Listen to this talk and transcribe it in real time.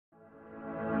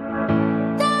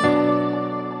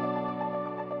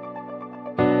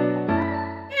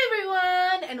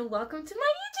welcome to my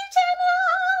YouTube channel.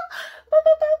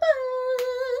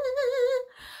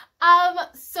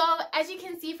 So as you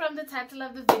can see from the title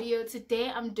of the video, today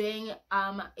I'm doing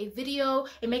a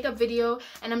makeup video,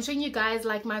 and I'm showing you guys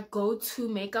like my go-to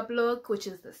makeup look, which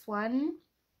is this one.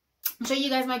 I'm showing you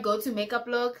guys my go-to makeup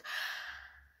look.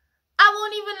 I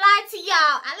won't even lie to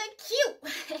y'all, I look cute.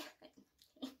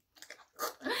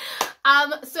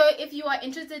 So if you are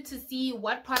interested to see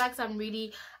what products I'm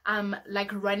really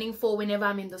like running for whenever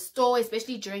I'm in the store,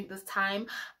 especially during this time,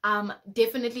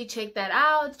 definitely check that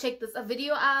out, check this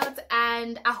video out.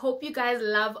 And I hope you guys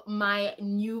love my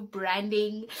new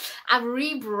branding. I've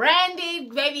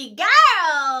rebranded, baby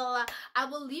girl. I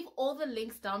will leave all the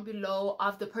links down below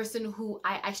of the person who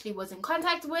I actually was in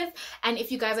contact with, and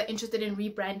if you guys are interested in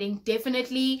rebranding,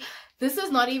 definitely. This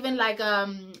is not even like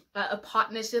a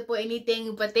partnership or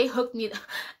anything, but they hooked me up.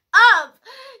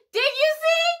 Did you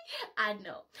see? I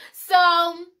know.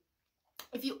 So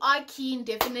if you are keen,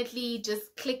 definitely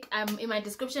just click in my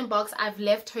description box. I've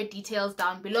left her details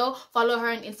down below. Follow her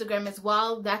on Instagram as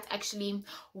well. That's actually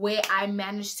where I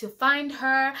managed to find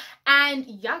her. And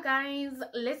yeah, guys,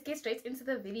 let's get straight into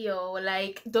the video.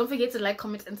 Like, don't forget to like,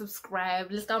 comment, and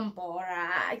subscribe. Let's go, Pore.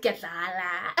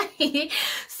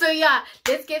 So yeah,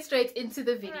 let's get straight into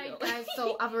the video. Alright, guys,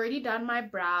 so I've already done my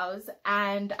brows,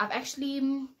 and I've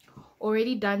actually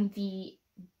already done the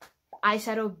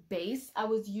eyeshadow base. I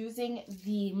was using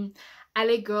the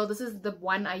LA Girl. This is the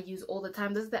one I use all the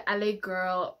time. This is the LA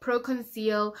Girl Pro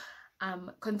Conceal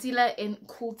concealer in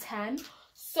Cool Tan.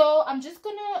 So I'm just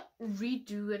gonna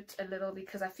redo it a little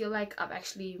because I feel like I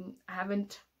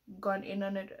haven't gone in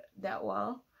on it that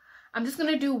well. I'm just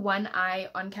gonna do one eye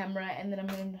on camera, and then I'm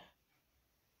gonna,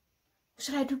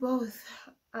 should I do both?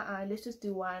 Let's just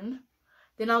do one,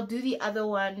 then I'll do the other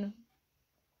one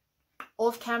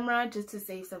off camera just to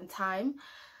save some time.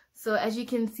 So as you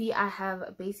can see, I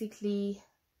have basically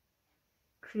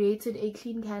created a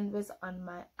clean canvas on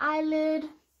my eyelid,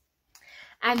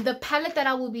 and the palette that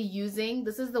I will be using,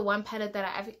 this is the one palette that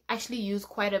I actually use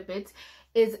quite a bit,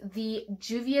 is the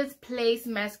Juvia's Place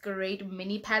Masquerade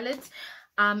mini palette,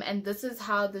 and this is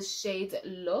how the shades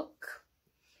look.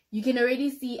 You can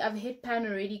already see I've hit pan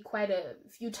already quite a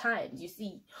few times, you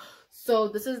see. So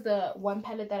this is the one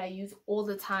palette that I use all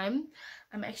the time.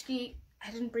 I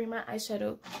didn't bring my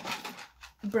eyeshadow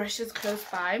brushes close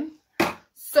by.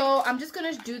 So I'm just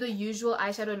going to do the usual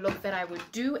eyeshadow look that I would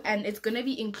do. And it's going to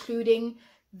be including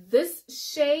this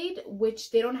shade,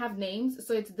 which they don't have names.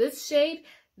 So it's this shade,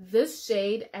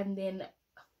 and then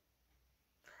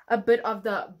a bit of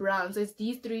the brown. So it's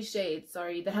these three shades,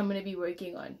 sorry, that I'm going to be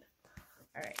working on.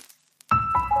 All right.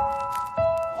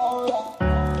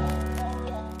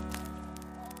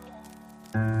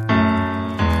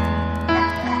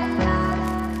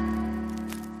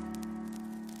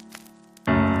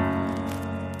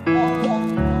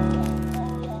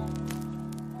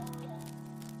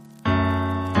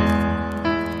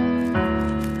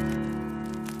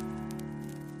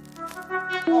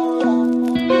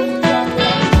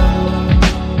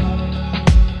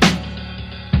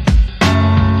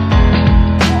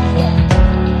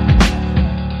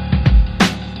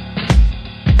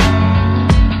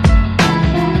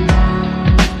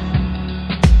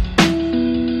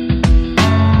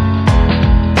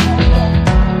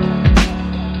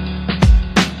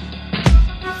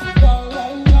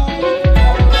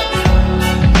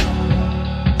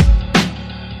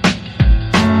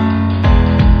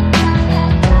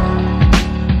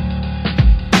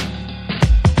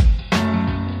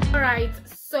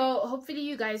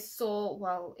 Saw,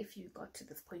 well, if you got to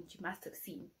this point, you must have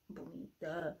seen,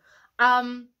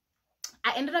 I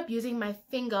ended up using my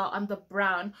finger on the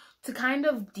brown to kind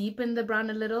of deepen the brown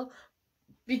a little,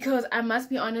 because I must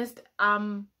be honest,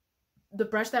 the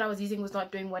brush that I was using was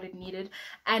not doing what it needed,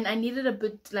 and I needed I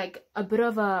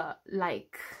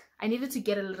needed to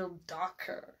get a little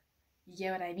darker, you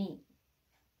get what I mean?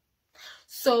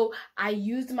 So I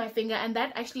used my finger, and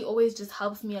that actually always just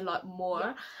helps me a lot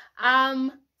more.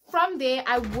 From there,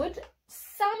 I would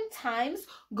sometimes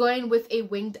go in with a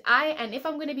winged eye, and if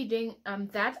I'm going to be doing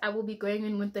that, I will be going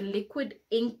in with the liquid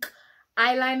ink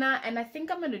eyeliner, and I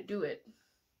think I'm going to do it.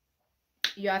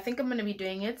 Yeah, I think I'm going to be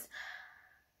doing it.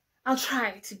 I'll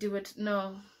try to do it.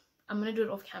 No, I'm going to do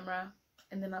it off camera,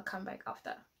 and then I'll come back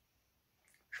after.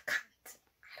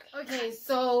 Okay,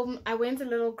 so I went a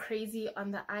little crazy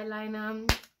on the eyeliner.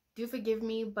 Do forgive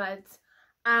me, but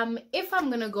if I'm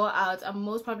gonna go out, I'm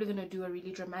most probably gonna do a really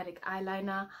dramatic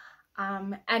eyeliner,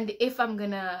 and if I'm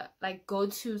gonna like go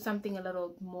to something a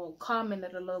little more calm and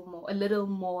a little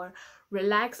more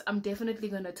relaxed, I'm definitely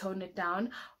gonna tone it down.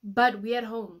 But we're at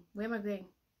home. Where am I going?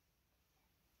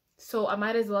 so I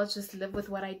might as well just live with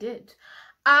what I did.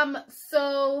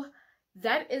 So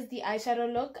that is the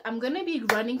eyeshadow look. I'm gonna be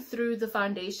running through the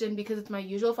foundation because it's my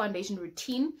usual foundation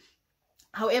routine.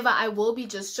 However, I will be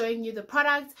just showing you the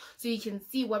products so you can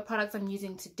see what products I'm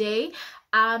using today.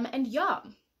 And yeah,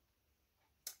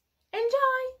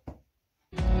 enjoy.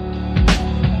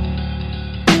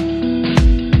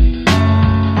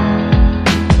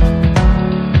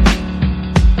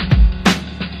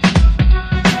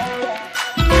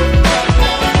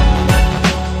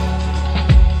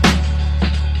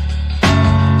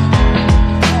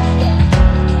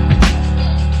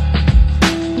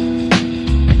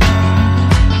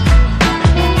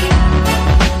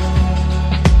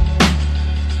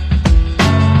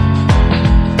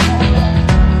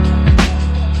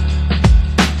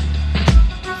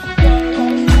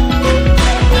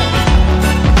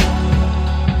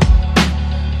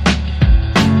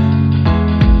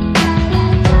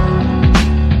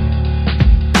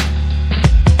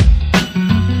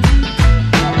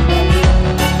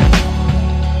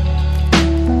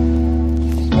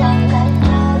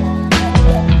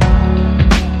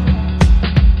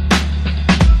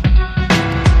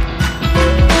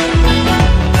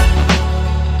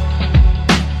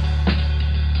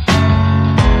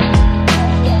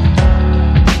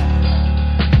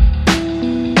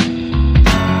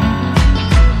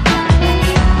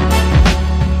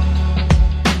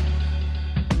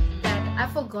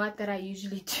 That I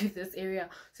usually do this area.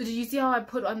 So did you see how I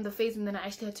put on the face and then I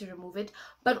actually had to remove it?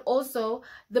 But also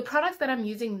the products that I'm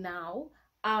using now,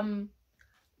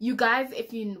 you guys,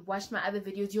 if you watched my other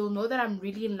videos, you'll know that I'm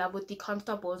really in love with the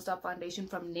Conceal Bone Stop foundation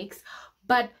from NYX.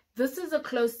 But this is a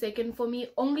close second for me,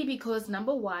 only because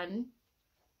number one,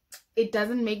 it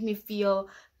doesn't make me feel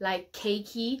like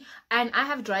cakey, and I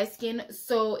have dry skin,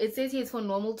 so it says here it's for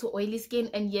normal to oily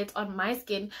skin, and yet on my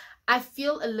skin I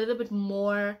feel a little bit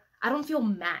more, I don't feel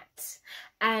matte.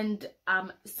 And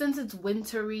since it's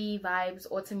wintry vibes,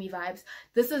 autumny vibes,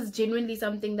 this is genuinely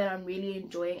something that I'm really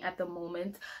enjoying at the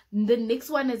moment. The next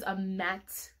one is a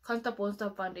matte Conceal Bone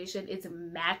Stop foundation. It's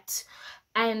matte,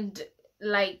 and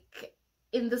like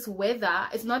in this weather,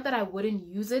 it's not that I wouldn't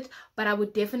use it, but I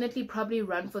would definitely probably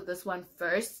run for this one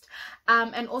first.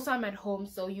 And also I'm at home,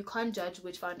 so you can't judge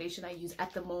which foundation I use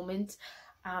at the moment.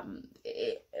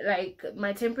 Like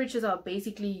my temperatures are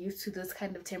basically used to this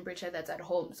kind of temperature that's at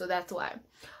home, so that's why.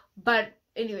 But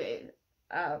anyway,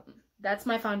 that's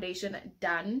my foundation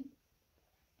done.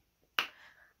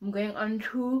 I'm going on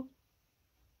to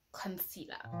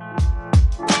concealer.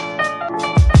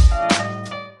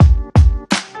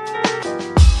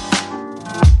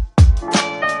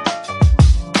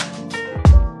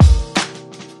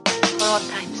 For all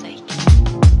time's sake.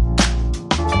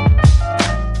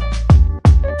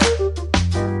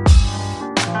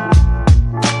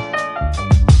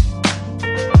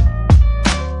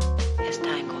 As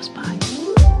time goes by.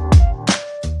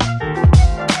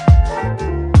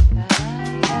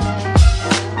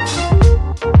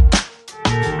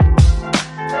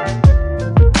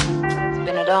 It's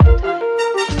been a long time.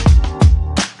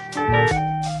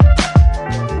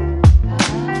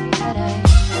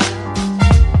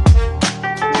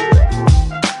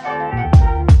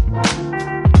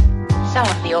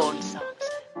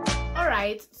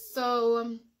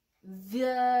 So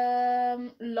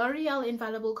the L'Oreal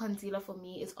Infallible concealer for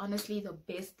me is honestly the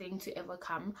best thing to ever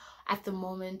come at the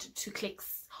moment to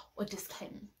clicks or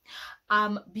disclaim,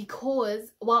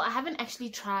 because, well, I haven't actually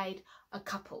tried a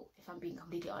couple, if I'm being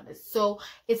completely honest, so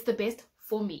it's the best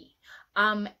for me.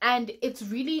 And it's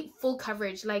really full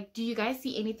coverage. Like, do you guys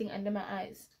see anything under my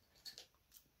eyes?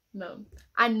 No,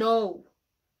 I know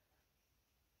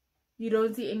you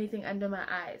don't see anything under my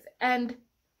eyes. And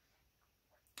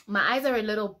my eyes are a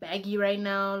little baggy right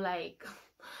now, like,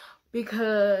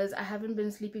 because I haven't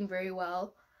been sleeping very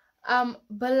well.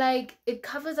 But like, it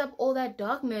covers up all that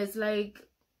darkness. Like,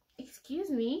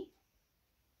 excuse me.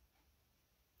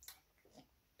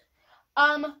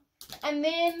 And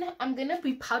then I'm gonna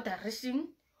be powderishing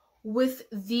with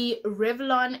the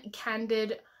Revlon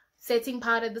Candid setting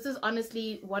powder. This is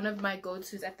honestly one of my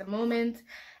go-tos at the moment.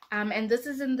 And this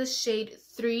is in the shade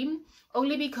 3,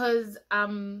 only because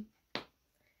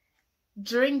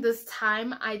during this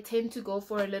time I tend to go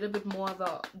for a little bit more of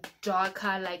a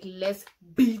darker, like less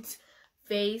beat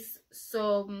face.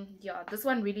 So yeah, this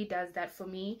one really does that for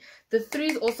me. The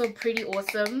 3 is also pretty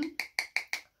awesome,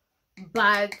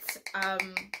 but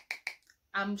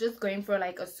I'm just going for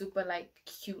like a super like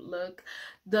cute look.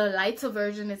 The lighter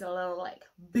version is a little like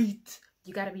beat.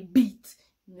 You gotta be beat.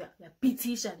 Yeah,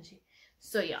 beaty shanji.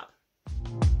 So yeah.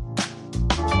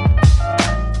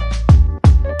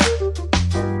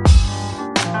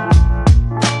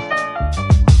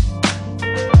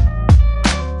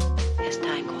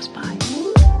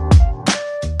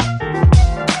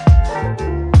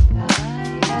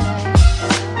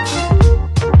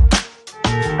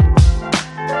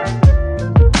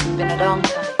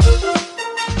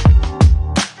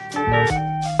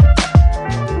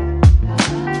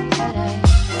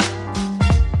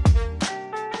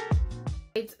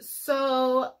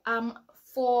 So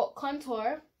for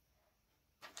contour,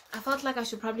 I felt like I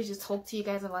should probably just talk to you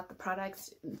guys about the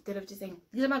products instead of just saying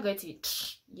these are my go-to,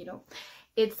 you know.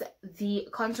 It's the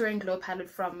Contour and Glow palette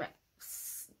from,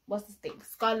 what's this thing,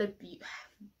 Scarlet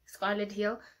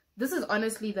Hill. This is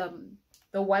honestly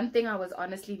the one thing I was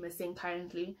honestly missing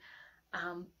currently,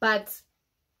 but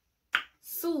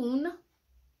soon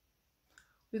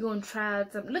we're gonna try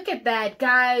out some. Look at that,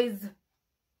 guys.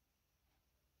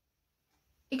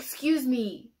 Excuse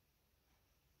me,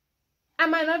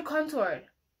 am I not contoured?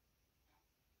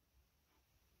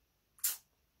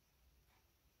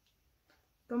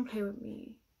 Don't play with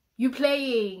me. You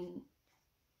playing.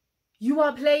 You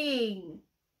are playing.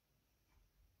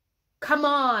 Come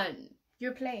on.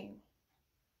 You're playing.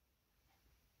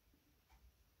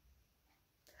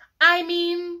 I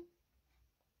mean,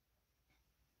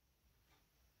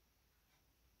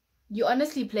 you're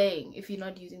honestly playing if you're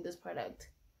not using this product.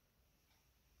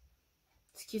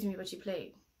 Excuse me, but you're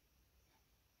playing.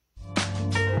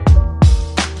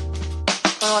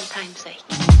 For all time's sake.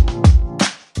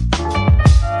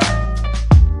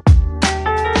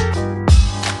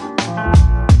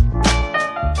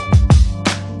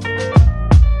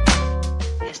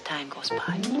 As time goes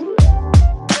by.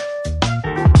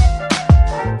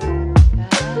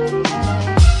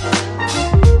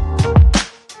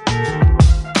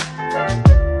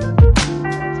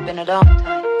 It's been a long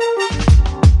time.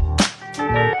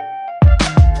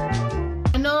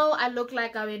 I know I look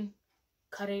like I'm in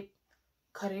cut it,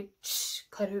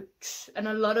 and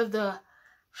a lot of the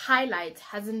highlight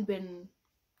hasn't been,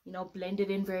 you know, blended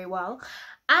in very well.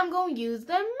 I'm going to use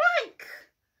the MAC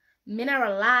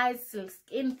Mineralize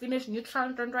Skinfinish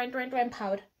Neutral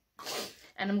powder,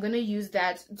 and I'm going to use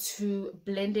that to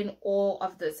blend in all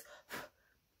of this.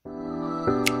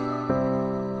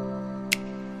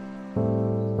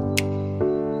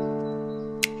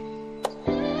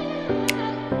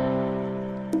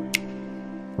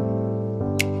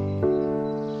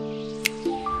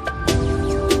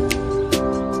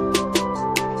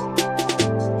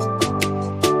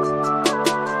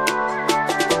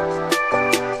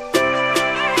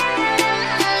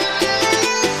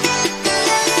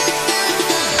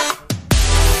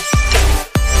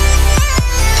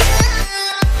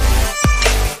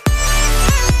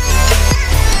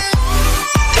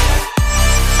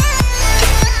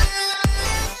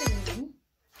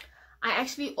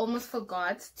 Almost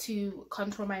forgot to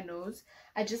contour my nose.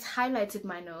 I just highlighted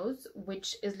my nose,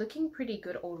 which is looking pretty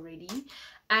good already,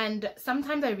 and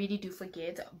sometimes I really do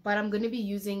forget, but I'm going to be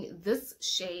using this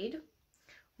shade,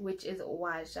 which is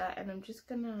Waja, and I'm just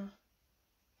gonna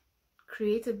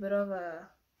create a bit of a,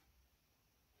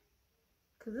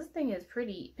 because this thing is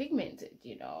pretty pigmented,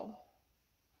 you know.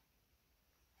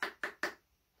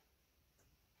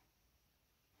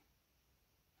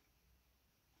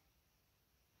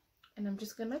 And I'm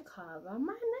just gonna cover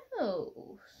my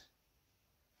nose.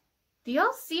 Do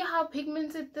y'all see how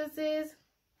pigmented this is?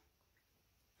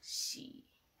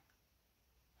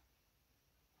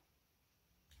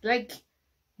 Like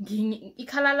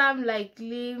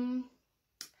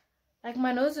like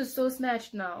my nose is so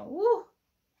snatched now. Woo!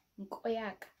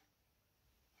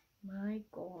 My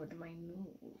God, my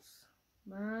nose.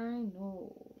 My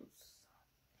nose.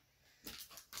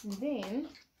 And then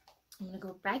I'm gonna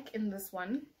go back in this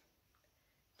one,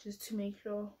 just to make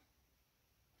sure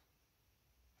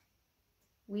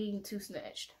we ain't too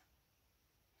snatched.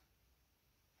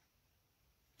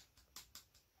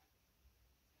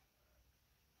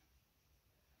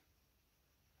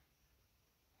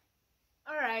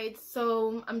 Alright,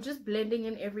 so I'm just blending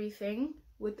in everything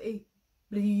with a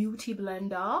beauty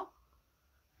blender.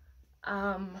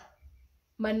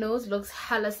 My nose looks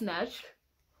hella snatched,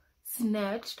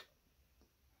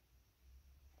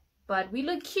 but we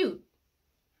look cute.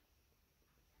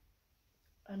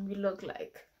 And we look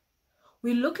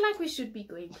like we should be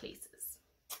going places.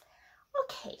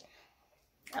 Okay,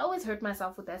 I always hurt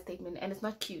myself with that statement, and it's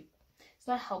not cute, it's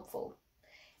not helpful.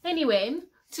 Anyway,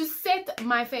 to set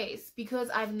my face, because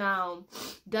I've now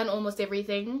done almost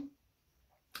everything,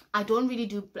 I don't really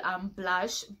do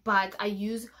blush, but I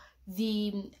use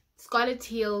the Scarlet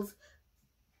Hills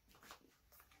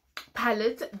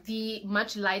palette, the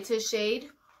much lighter shade,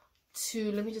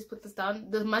 to, let me just put this down,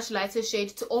 the much lighter shade,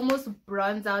 to almost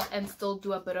bronze out and still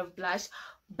do a bit of blush.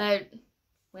 But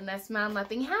when I smile,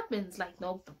 nothing happens, like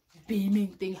no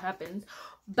beaming thing happens,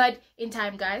 but in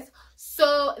time, guys.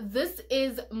 So this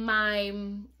is my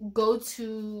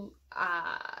go-to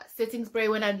setting spray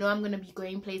when I know I'm gonna be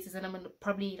going places, and I'm gonna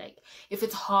probably, like, if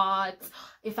it's hot,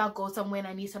 if I go somewhere and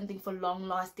I need something for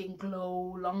long-lasting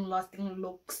glow, long-lasting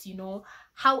looks, you know.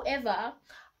 However,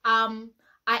 I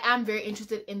am very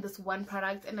interested in this one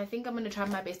product, and I think I'm going to try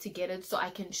my best to get it so I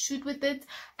can shoot with it,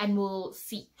 and we'll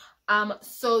see.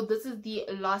 So this is the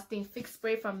Lasting Fix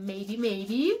Spray from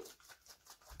Maybe.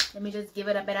 Let me just give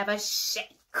it a bit of a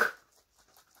shake.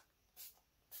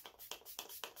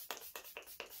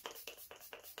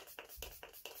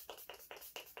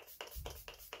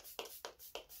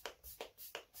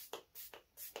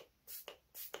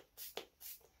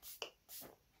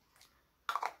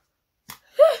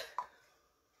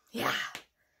 Yeah.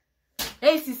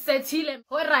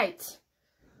 Alright.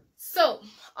 So,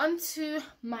 onto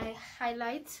my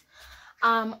highlight.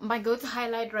 My go-to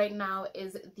highlight right now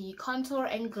is the Contour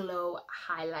and Glow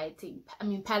palette.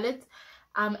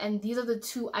 And these are the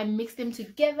two. I mix them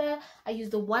together. I use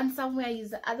the one somewhere, I use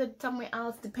the other somewhere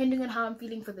else, depending on how I'm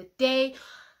feeling for the day.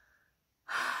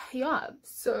 Yeah,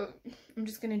 so I'm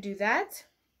just gonna do that.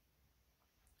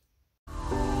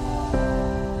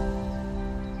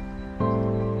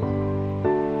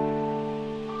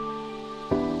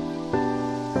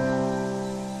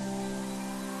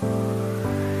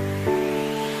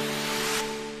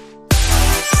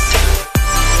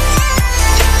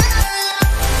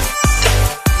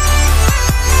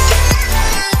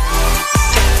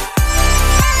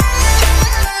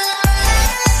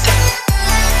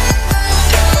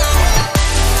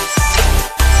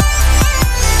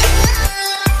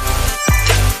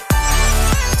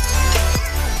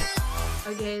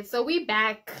 So we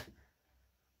back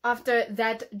after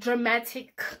that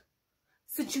dramatic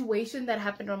situation that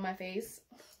happened on my face.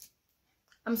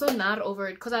 I'm so not over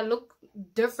it because I look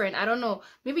different. I don't know.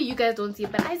 Maybe you guys don't see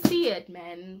it, but I see it,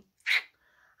 man.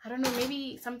 I don't know.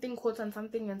 Maybe something caught on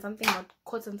something and something got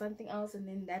caught on something else, and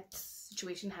then that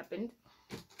situation happened.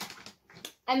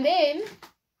 And then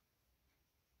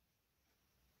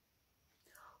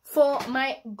for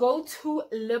my go-to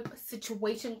lip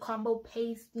situation combo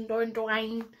paste,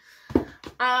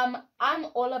 I'm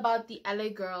all about the LA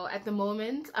Girl at the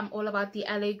moment. I'm all about the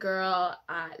LA Girl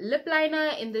lip liner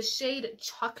in the shade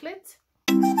Chocolate.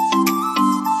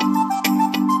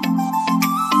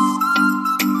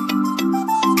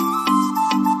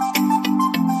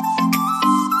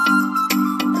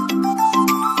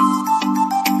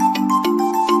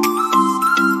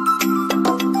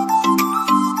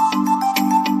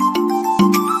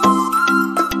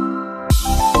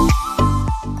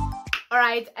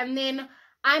 And then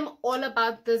I'm all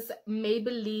about this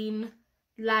Maybelline,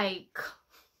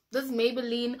 this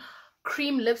Maybelline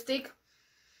cream lipstick.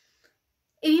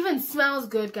 It even smells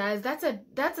good, guys. That's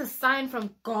a sign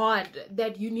from God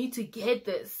that you need to get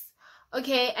this.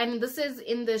 Okay, and this is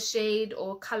in the shade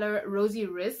or color Rosy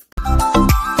Risk.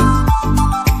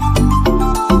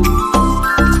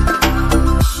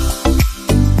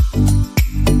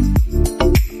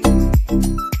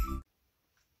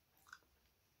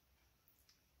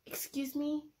 Excuse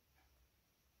me?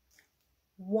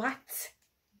 What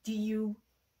do you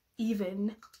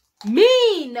even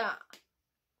mean?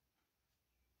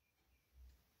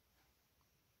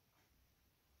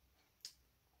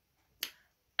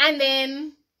 And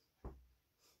then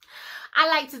I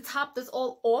like to top this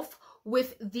all off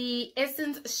with the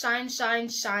Essence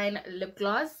Shine lip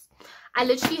gloss. I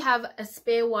literally have a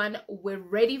spare one. We're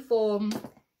ready for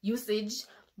usage,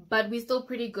 but we're still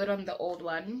pretty good on the old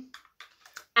one.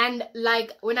 And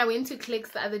like when I went to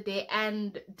Clicks the other day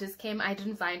and this came, I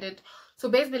didn't find it. So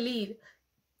best believe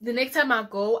the next time I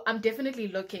go, I'm definitely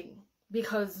looking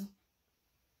because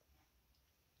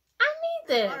I need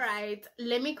this. All right,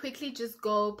 let me quickly just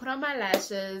go put on my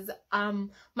lashes.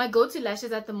 My go-to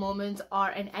lashes at the moment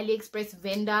are an AliExpress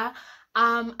vendor.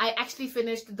 I actually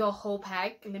finished the whole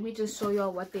pack. Let me just show you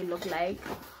all what they look like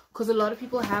because a lot of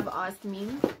people have asked me.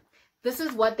 This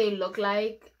is what they look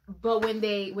like, but when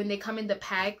they come in the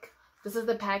pack, this is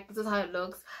the pack, this is how it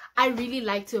looks. I really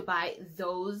like to buy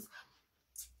those,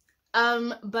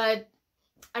 but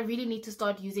I really need to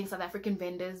start using South African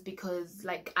vendors, because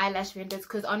like eyelash vendors,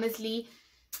 because honestly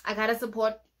I gotta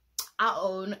support our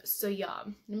own. So yeah,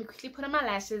 let me quickly put on my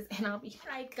lashes and I'll be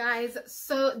right, guys.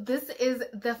 So this is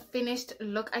the finished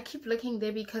look. I keep looking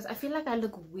there because I feel like I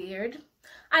look weird,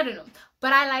 I don't know,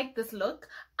 but I like this look.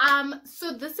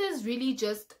 So this is really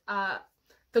just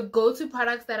the go-to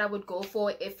products that I would go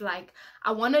for if like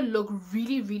I want to look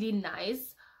really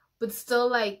nice but still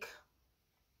like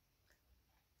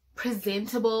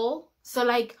presentable. So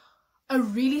like a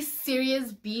really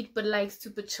serious beat but like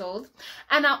super chilled.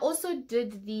 And I also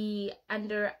did the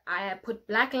under eye, I put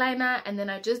black liner and then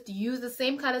I just used the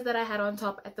same colors that I had on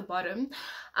top at the bottom,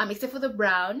 except for the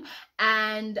brown.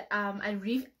 And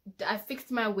I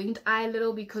fixed my winged eye a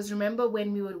little because remember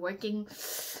when we were working,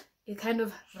 it kind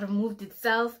of removed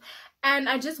itself. And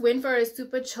I just went for a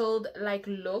super chilled like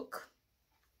look.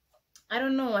 I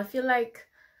don't know, I feel like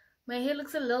my hair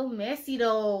looks a little messy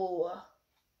though.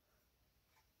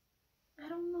 I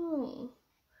don't know.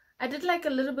 I did like a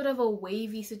little bit of a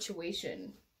wavy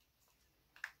situation.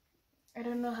 I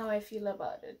don't know how I feel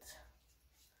about it.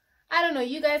 I don't know.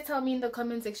 You guys tell me in the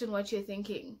comment section what you're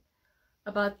thinking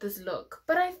about this look.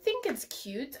 But I think it's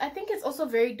cute. I think it's also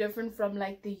very different from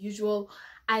like the usual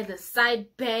either side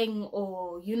bang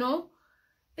or, you know,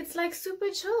 it's like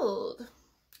super chilled.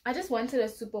 I just wanted a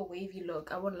super wavy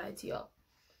look. I won't lie to y'all.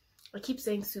 I keep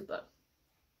saying super.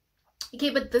 Okay,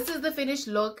 but this is the finished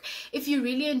look. If you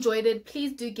really enjoyed it,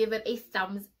 please do give it a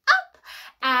thumbs up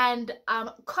and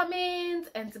comment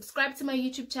and subscribe to my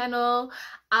YouTube channel.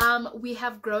 We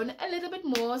have grown a little bit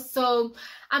more, so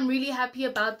I'm really happy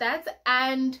about that.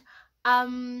 And I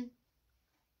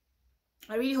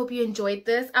really hope you enjoyed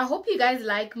this. I hope you guys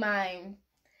like my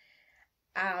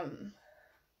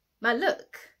my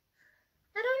look.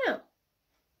 I don't know.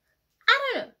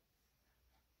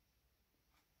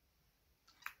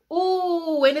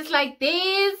 Ooh, when it's like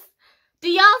this, do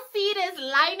y'all see this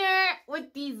liner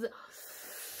with these? Look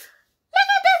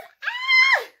at this!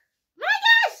 Ah, my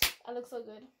gosh, I look so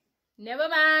good. Never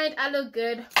mind, I look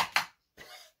good.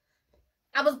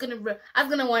 I was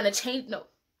gonna want to change. No,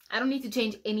 I don't need to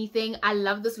change anything. I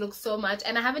love this look so much,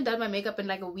 and I haven't done my makeup in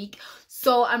like a week,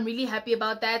 so I'm really happy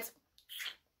about that.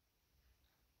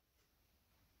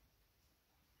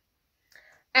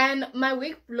 And my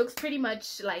wig looks pretty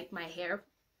much like my hair.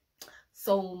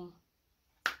 So,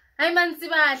 I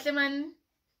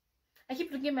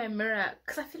keep looking in my mirror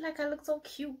because I feel like I look so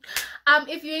cute.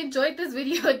 If you enjoyed this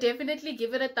video, definitely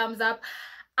give it a thumbs up.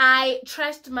 I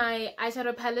trashed my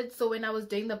eyeshadow palette, so when I was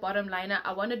doing the bottom liner,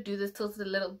 I want to do this tilted a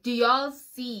little. Do y'all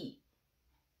see?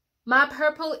 My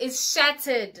purple is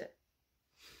shattered.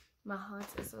 My heart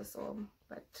is so sore,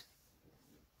 but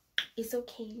it's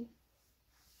okay.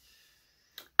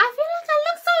 I feel like I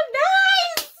look so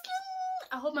nice.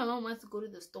 I hope my mom wants to go to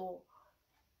the store.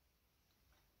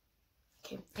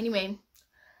 Okay, anyway,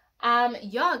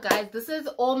 yeah guys, this is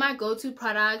all my go-to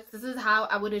products. This is how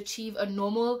I would achieve a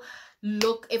normal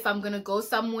look if I'm gonna go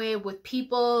somewhere with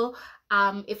people,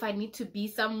 if I need to be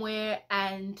somewhere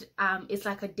and it's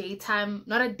like a daytime,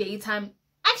 not a daytime,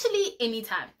 actually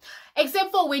anytime,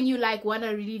 except for when you like want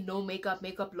a really no makeup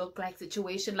look like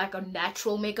situation, like a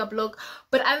natural makeup look.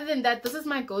 But other than that, this is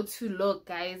my go-to look,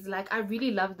 guys. Like, I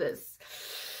really love this.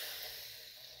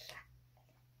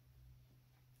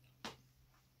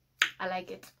 I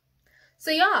like it. So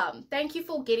yeah, thank you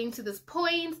for getting to this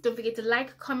point. Don't forget to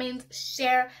like, comment,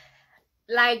 share,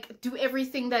 like, do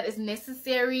everything that is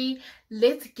necessary.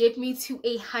 Let's get me to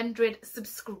 100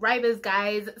 subscribers,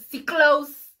 guys. See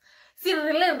close. See,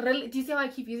 really, do you see how I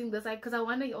keep using this? Like, because I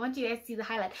want you guys to see the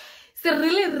highlight. See,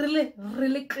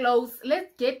 really close.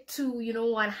 Let's get to, you know,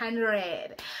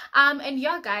 100. And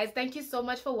yeah, guys, thank you so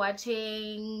much for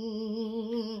watching.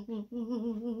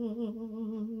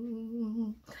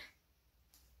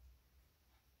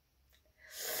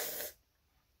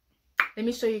 Let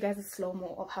me show you guys a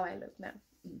slow-mo of how I look now.